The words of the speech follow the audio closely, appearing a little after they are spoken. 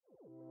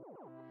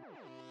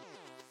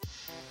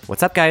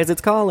What's up, guys?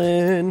 It's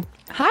Colin.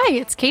 Hi,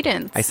 it's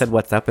Cadence. I said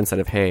what's up instead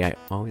of hey. I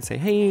always say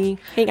hey.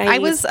 Hey,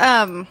 guys.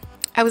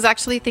 I was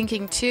actually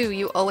thinking, too,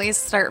 you always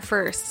start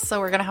first, so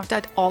we're going to have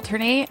to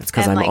alternate. It's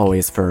because I'm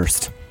always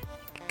first.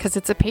 Because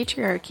it's a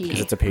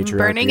patriarchy. Burning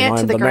Burning it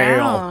to the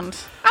ground.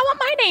 I want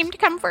my name to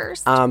come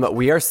first.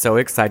 We are so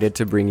excited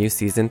to bring you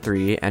Season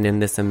 3, and in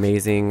this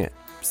amazing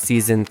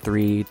Season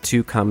 3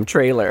 to come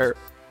trailer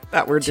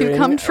that we're doing. To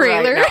come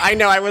trailer? Right now. I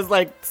know, I was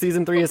like,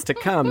 Season 3 is to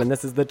come, and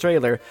this is the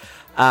trailer.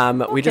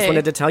 We just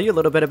wanted to tell you a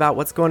little bit about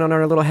what's going on in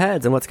our little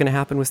heads and what's going to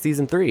happen with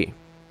Season 3.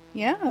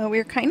 Yeah,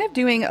 we're kind of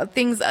doing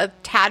things a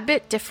tad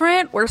bit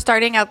different. We're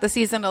starting out the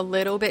season a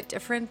little bit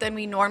different than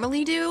we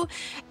normally do.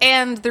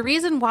 And the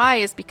reason why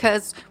is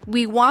because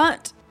we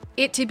want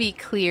it to be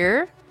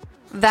clear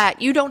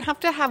that you don't have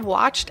to have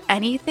watched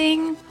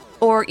anything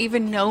or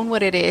even known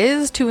what it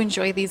is to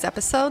enjoy these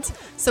episodes.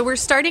 So we're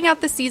starting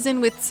out the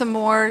season with some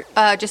more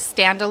just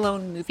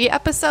standalone movie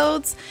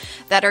episodes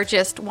that are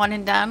just one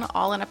and done,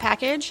 all in a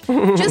package,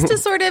 just to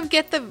sort of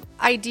get the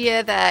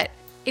idea that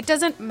it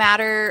doesn't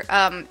matter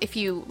if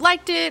you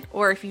liked it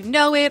or if you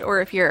know it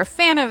or if you're a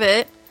fan of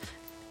it.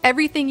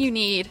 Everything you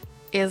need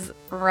is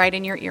right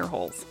in your ear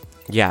holes.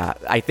 Yeah,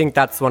 I think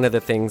that's one of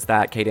the things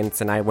that Cadence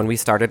and I, when we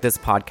started this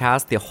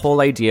podcast, the whole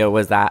idea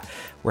was that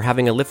we're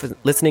having a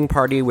listening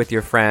party with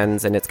your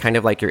friends, and it's kind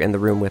of like you're in the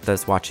room with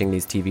us watching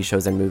these TV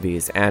shows and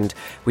movies. And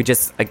we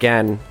just,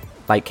 again,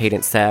 like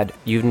Cadence said,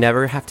 you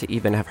never have to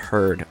even have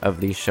heard of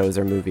these shows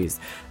or movies.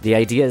 The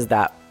idea is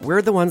that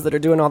we're the ones that are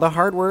doing all the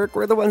hard work.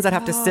 We're the ones that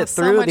have to sit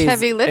through these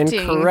heavy lifting.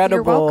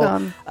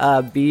 Incredible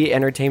B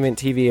entertainment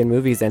TV and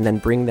movies and then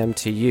bring them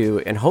to you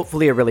in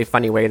hopefully a really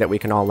funny way that we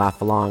can all laugh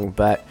along.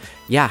 But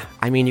yeah,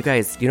 I mean, you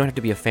guys, you don't have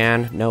to be a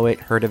fan, know it,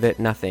 heard of it,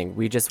 nothing.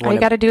 We just want to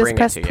bring it to you. All you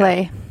got to do is press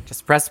play.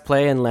 Just press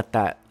play and let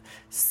that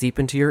seep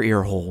into your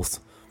ear holes.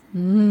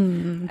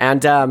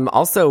 And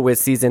also with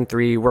Season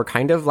 3, we're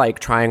kind of like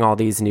trying all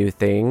these new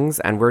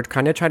things, and we're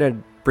kind of trying to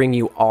bring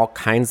you all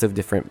kinds of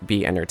different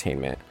B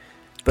entertainment.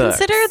 Books,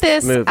 consider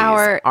this movies,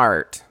 our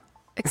art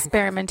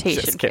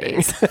experimentation Just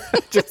kidding. phase.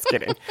 Just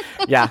kidding.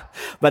 Yeah,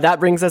 but that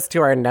brings us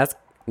to our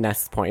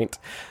next point.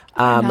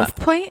 Enough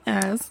point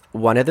is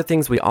one of the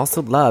things we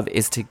also love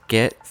is to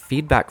get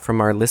feedback from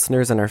our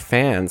listeners and our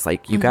fans.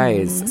 Like you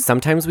guys,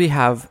 sometimes we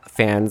have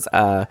fans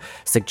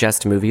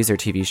suggest movies or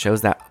TV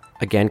shows that,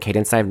 again,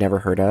 Cadence and I have never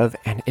heard of,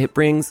 and it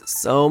brings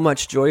so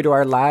much joy to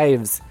our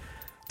lives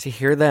to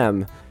hear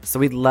them. So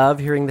we love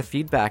hearing the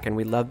feedback, and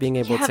we love being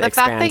able to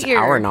expand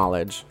our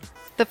knowledge.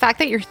 The fact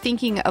that you're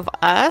thinking of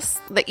us,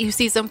 that you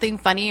see something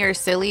funny or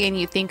silly and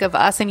you think of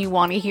us and you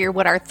want to hear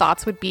what our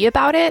thoughts would be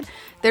about it,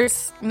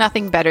 there's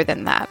nothing better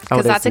than that.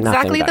 Because that's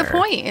exactly the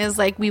point, is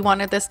like we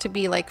wanted this to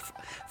be like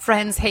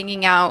friends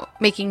hanging out,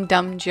 making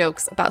dumb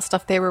jokes about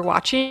stuff they were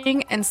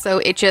watching. And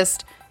so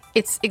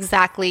it's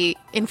exactly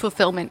in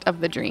fulfillment of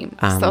the dream.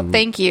 So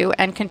thank you,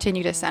 and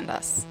continue to send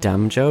us.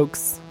 Dumb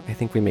jokes? I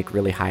think we make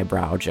really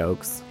highbrow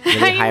jokes.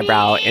 Really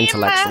highbrow,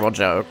 intellectual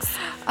jokes.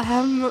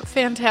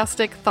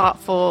 Fantastic,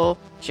 thoughtful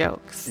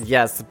jokes.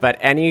 Yes, but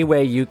any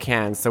way you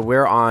can. So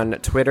we're on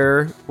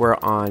Twitter, we're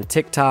on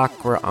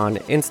TikTok, we're on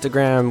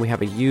Instagram, we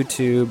have a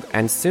YouTube,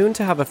 and soon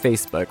to have a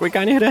Facebook. We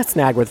kind of hit a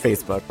snag with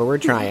Facebook, but we're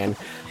trying.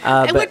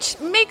 Which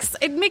makes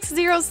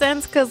zero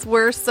sense because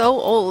we're so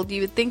old.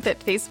 You would think that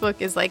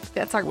Facebook is like,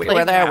 that's our playground.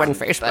 We were there when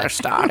Facebook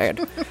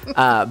started.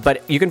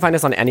 But you can find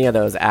us on any of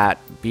those at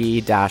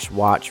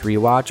B-Watch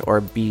Rewatch or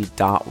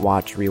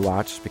B.Watch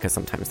Rewatch, because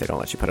sometimes they don't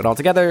let you put it all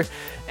together.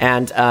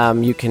 And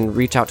you can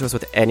reach out to us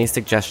with any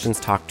suggestions,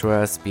 talk to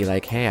us, be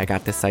like, hey, I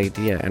got this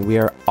idea. And we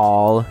are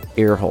all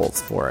ear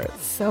holes for it.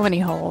 So many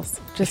holes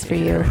just for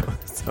you.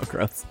 So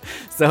gross.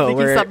 So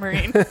we're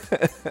submarine.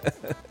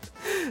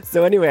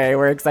 So anyway,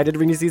 we're excited to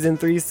bring you Season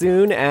 3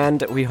 soon,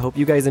 and we hope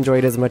you guys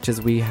enjoyed as much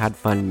as we had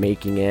fun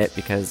making it,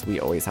 because we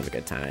always have a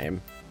good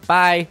time.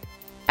 Bye.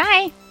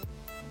 Bye.